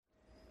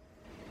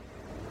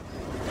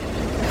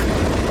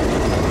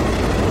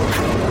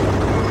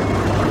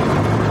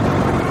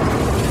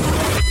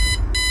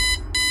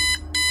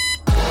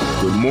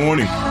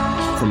morning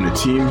from the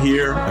team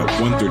here at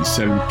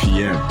 1:37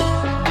 p.m.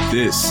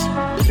 This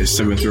is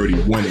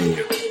 7:31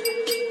 a.m.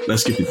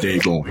 Let's get the day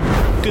going.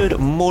 Good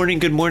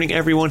morning,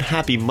 everyone.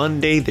 Happy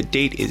Monday. The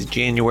date is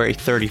January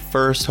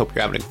 31st. Hope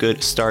you're having a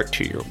good start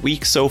to your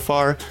week so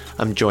far.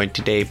 I'm joined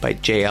today by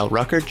JL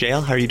Rucker.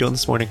 JL, how are you doing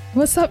this morning?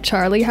 What's up,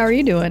 Charlie? How are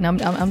you doing?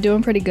 I'm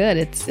doing pretty good.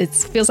 It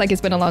feels like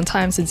it's been a long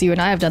time since you and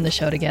I have done the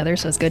show together,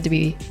 so it's good to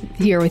be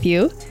here with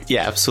you.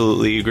 Yeah,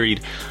 absolutely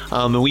agreed.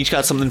 And we each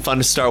got something fun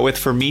to start with.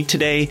 For me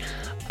today,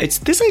 it's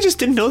this. I just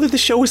didn't know that the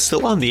show was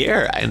still on the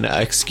air, and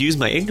excuse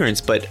my ignorance,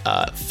 but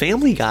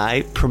Family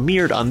Guy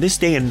premiered on this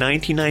day in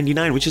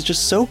 1999, which is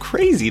just so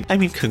crazy. I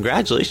mean,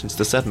 congratulations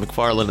to Seth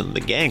MacFarlane and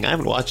the gang. I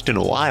haven't watched in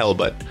a while,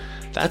 but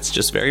that's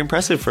just very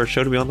impressive for a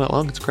show to be on that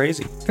long. It's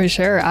crazy. For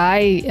sure.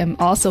 I am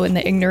also in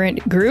the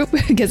ignorant group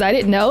because I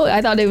didn't know.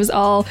 I thought it was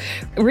all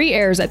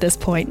re-airs at this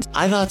point.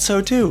 I thought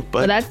so too,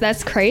 but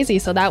that's crazy.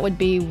 So that would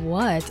be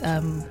what?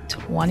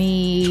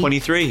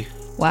 23.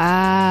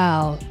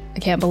 Wow. I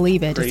can't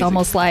believe it. Crazy. It's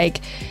almost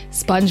like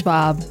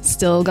SpongeBob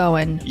still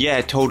going. Yeah,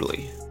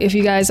 totally. If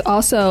you guys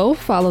also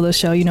follow the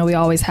show, you know we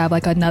always have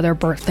like another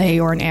birthday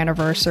or an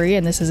anniversary,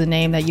 and this is a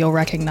name that you'll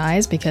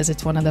recognize because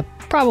it's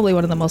probably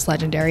one of the most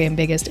legendary and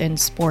biggest in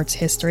sports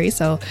history.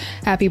 So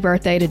happy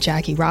birthday to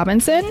Jackie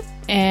Robinson.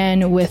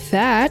 And with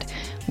that,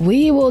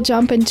 we will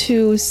jump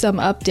into some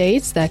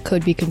updates that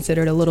could be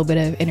considered a little bit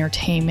of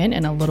entertainment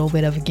and a little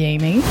bit of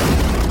gaming.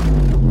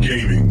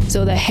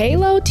 So the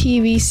Halo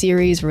TV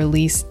series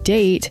release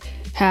date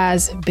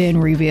has been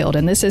revealed,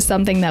 and this is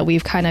something that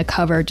we've kind of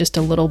covered just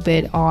a little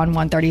bit on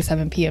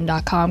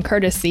 137pm.com,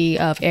 courtesy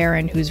of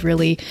Aaron, who's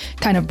really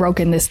kind of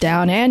broken this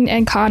down,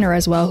 and Connor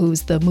as well,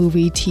 who's the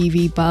movie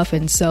TV buff.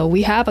 And so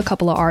we have a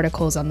couple of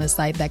articles on the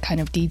site that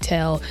kind of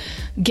detail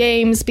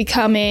games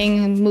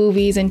becoming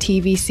movies and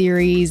TV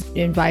series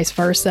and vice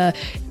versa.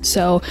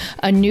 So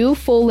a new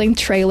full-length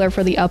trailer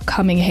for the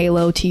upcoming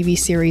Halo TV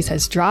series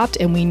has dropped,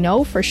 and we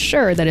know for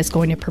sure that it's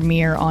going to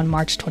premiere on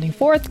March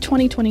 24th,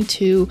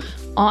 2022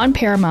 on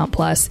Paramount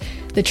Plus.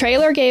 The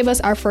trailer gave us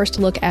our first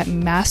look at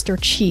Master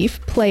Chief,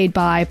 played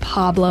by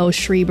Pablo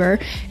Schreiber,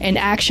 in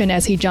action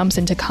as he jumps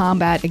into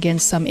combat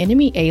against some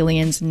enemy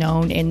aliens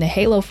known in the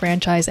Halo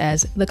franchise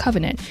as the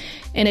Covenant.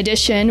 In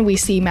addition, we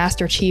see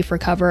Master Chief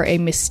recover a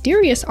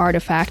mysterious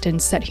artifact and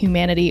set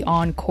humanity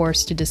on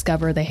course to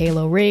discover the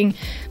Halo Ring.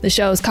 The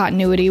show's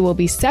continuity will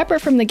be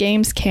separate from the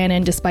game's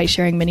canon, despite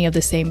sharing many of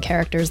the same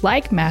characters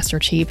like Master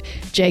Chief,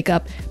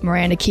 Jacob,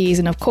 Miranda Keyes,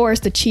 and of course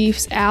the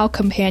Chief's OWL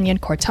companion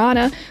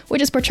Cortana,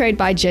 which is portrayed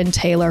by Jen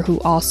Taylor, who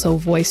also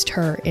voiced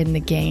her in the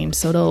game.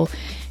 So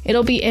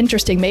it'll be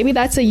interesting. Maybe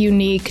that's a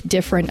unique,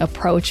 different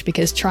approach,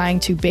 because trying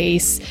to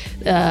base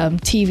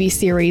TV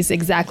series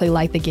exactly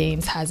like the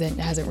games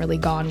hasn't really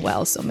gone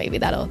well. So maybe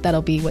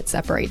that'll be what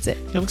separates it.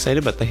 I'm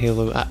excited about the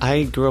Halo.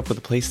 I grew up with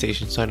a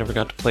PlayStation, so I never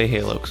got to play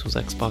Halo because it was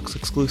Xbox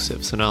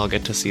exclusive. So now I'll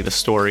get to see the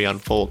story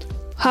unfold.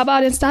 How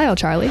about in style,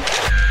 Charlie?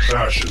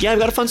 Yeah, I've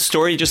got a fun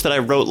story just that I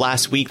wrote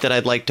last week that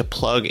I'd like to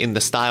plug in the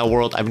style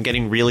world. I've been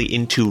getting really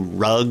into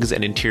rugs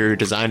and interior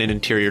design and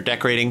interior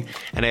decorating,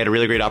 and I had a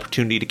really great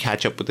opportunity to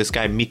catch up with this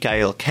guy,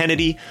 Mikael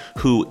Kennedy,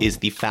 who is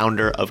the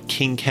founder of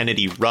King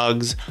Kennedy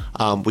Rugs,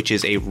 which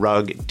is a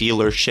rug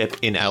dealership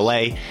in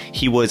LA.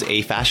 He was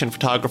a fashion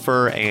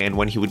photographer, and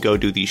when he would go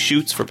do these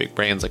shoots for big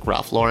brands like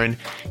Ralph Lauren,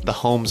 the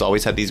homes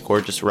always had these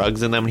gorgeous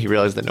rugs in them, and he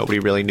realized that nobody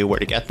really knew where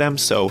to get them.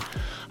 So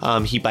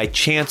he by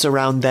chance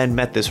around then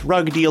met this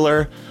rug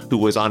dealer who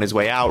was on his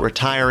way out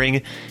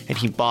retiring, and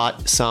he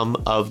bought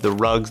some of the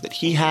rugs that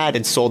he had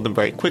and sold them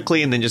very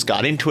quickly, and then just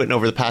got into it, and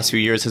over the past few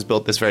years has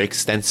built this very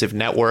extensive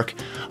network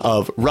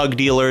of rug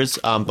dealers,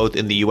 both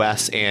in the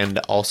US, and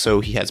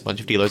also he has a bunch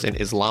of dealers in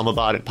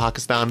Islamabad and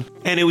Pakistan.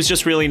 And it was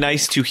just really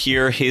nice to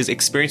hear his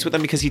experience with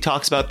them, because he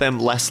talks about them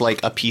less like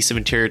a piece of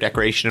interior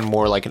decoration and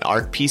more like an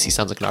art piece. He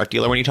sounds like an art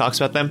dealer when he talks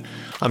about them.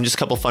 Just a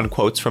couple fun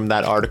quotes from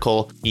that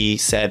article. He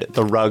said,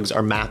 "The rugs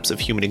are maps of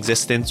human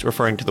existence,"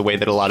 referring to the way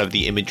that a lot of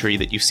the imagery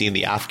that you see in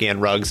the Afghan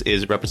rugs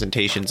is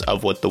representations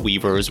of what the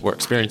weavers were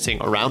experiencing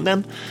around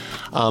them.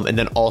 And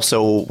then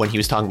also when he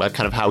was talking about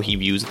kind of how he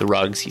views the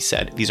rugs, he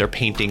said, "These are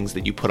paintings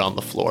that you put on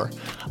the floor."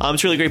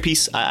 It's a really great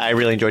piece. I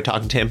really enjoyed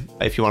talking to him.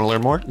 If you want to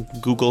learn more,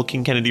 Google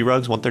King Kennedy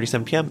Rugs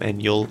 1:37pm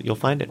and you'll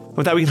find it.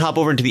 With that, we can hop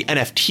over into the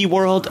NFT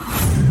world.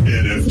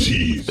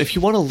 NFTs. If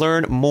you want to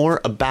learn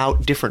more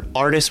about different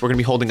artists, we're going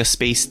to be holding a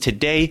space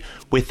today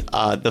with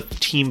the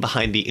team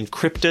behind the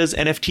Encryptas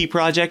NFT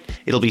project.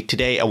 It'll be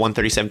today at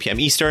 1:37pm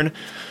Eastern.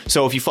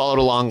 So if you followed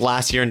along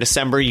last year in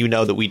December, you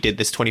know that we did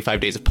this 25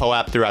 days of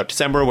POAP throughout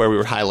December, where we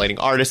were highlighting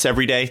artists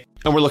every day.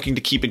 And we're looking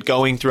to keep it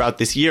going throughout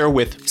this year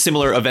with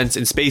similar events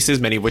and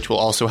spaces, many of which will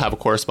also have a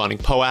corresponding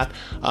POAP,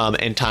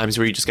 and times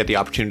where you just get the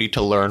opportunity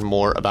to learn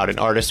more about an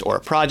artist or a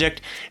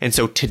project. And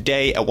so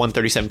today at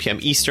 1:37pm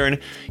Eastern,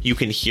 you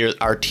can hear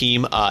our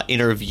team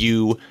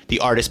interview the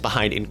artist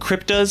behind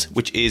Encryptas,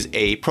 which is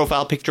a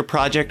profile picture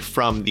project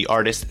from the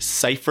artist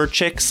Cypher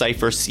Chick,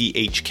 Cypher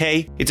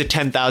CHK. It's a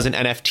 10,000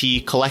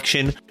 NFT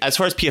collection. As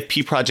far as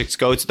PFP projects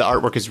go, the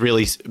artwork is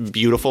really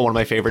beautiful. One of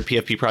my favorite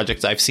PFP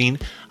projects I've seen.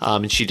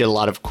 And she did a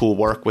lot of cool cool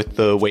work with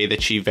the way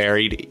that she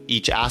varied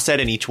each asset,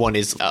 and each one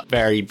is a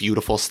very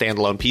beautiful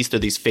standalone piece. They're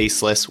these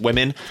faceless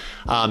women,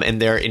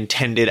 and they're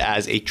intended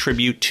as a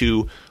tribute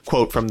to,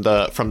 quote from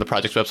the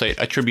project's website,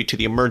 a tribute to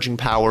the emerging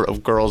power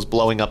of girls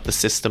blowing up the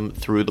system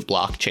through the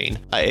blockchain.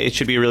 It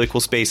should be a really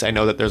cool space. I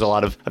know that there's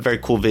a very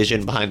cool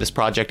vision behind this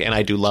project, and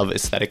I do love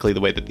aesthetically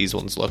the way that these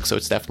ones look, so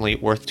it's definitely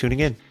worth tuning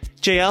in.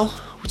 JL,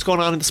 what's going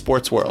on in the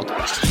sports world?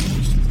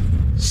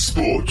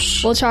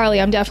 Sports. Well, Charlie,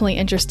 I'm definitely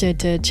interested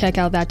to check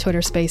out that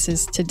Twitter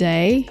Spaces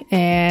today,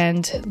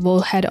 and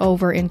we'll head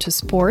over into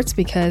sports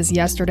because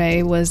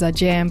yesterday was a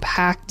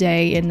jam-packed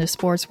day in the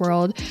sports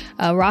world.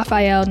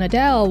 Rafael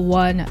Nadal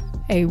won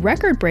a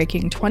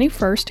record-breaking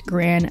 21st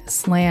Grand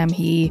Slam.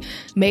 He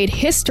made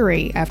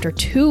history after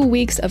 2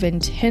 weeks of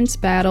intense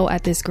battle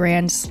at this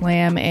Grand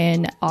Slam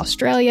in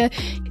Australia.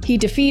 He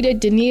defeated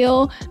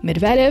Daniil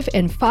Medvedev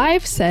in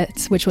 5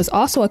 sets, which was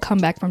also a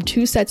comeback from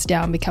 2 sets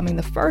down, becoming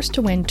the first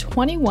to win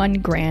 21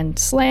 Grand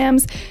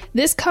Slams.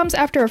 This comes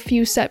after a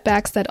few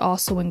setbacks that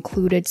also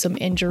included some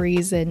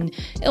injuries and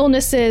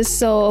illnesses.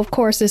 So, of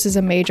course, this is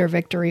a major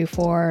victory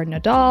for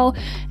Nadal.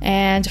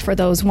 And for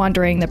those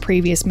wondering, the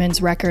previous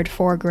men's record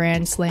for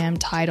Grand Slam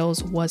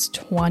titles was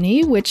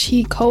 20, which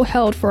he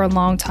co-held for a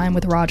long time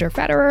with Roger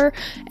Federer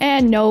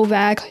and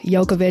Novak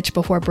Djokovic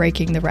before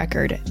breaking the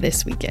record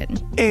this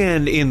weekend.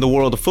 And in the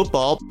world of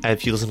football,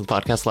 if you listen to the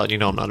podcast a lot, you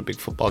know I'm not a big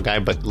football guy,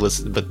 but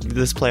this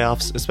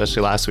playoffs,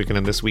 especially last weekend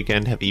and this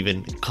weekend, have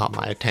even caught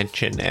my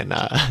attention and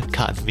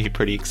got me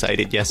pretty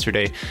excited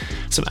yesterday.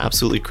 Some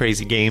absolutely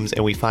crazy games,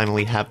 and we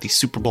finally have the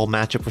Super Bowl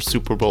matchup for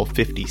Super Bowl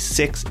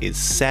 56 is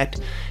set.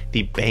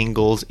 The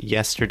Bengals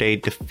yesterday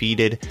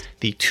defeated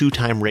the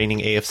 2-time reigning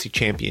AFC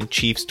champion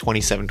Chiefs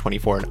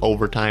 27-24 in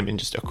overtime in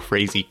just a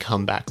crazy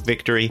comeback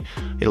victory.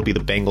 It'll be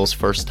the Bengals'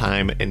 first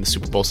time in the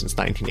Super Bowl since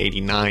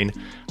 1989,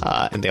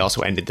 and they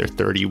also ended their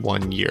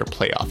 31-year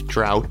playoff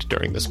drought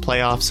during this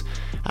playoffs.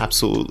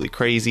 Absolutely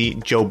crazy.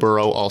 Joe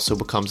Burrow also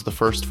becomes the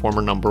first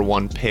former number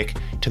 1 pick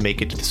to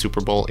make it to the Super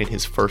Bowl in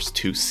his first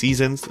 2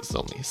 seasons. This is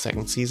only his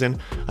 2nd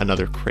season.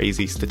 Another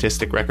crazy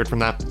statistic record from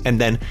that.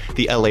 And then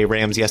the LA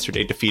Rams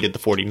yesterday defeated the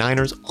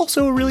 49ers.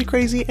 Also a really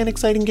crazy and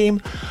exciting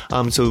game.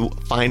 So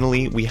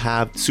finally, we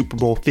have Super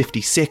Bowl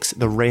 56.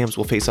 The Rams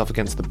will face off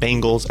against the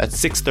Bengals at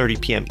 6:30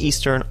 p.m.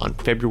 Eastern on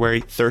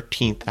February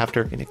 13th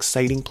after an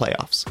exciting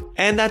playoffs.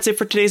 And that's it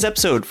for today's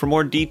episode. For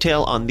more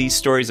detail on these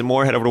stories and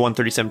more, head over to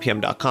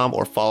 137pm.com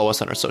or follow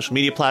us on our social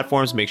media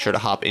platforms. Make sure to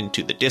hop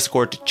into the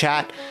Discord to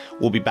chat.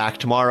 We'll be back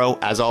tomorrow.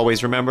 As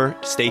always, remember,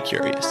 stay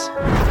curious.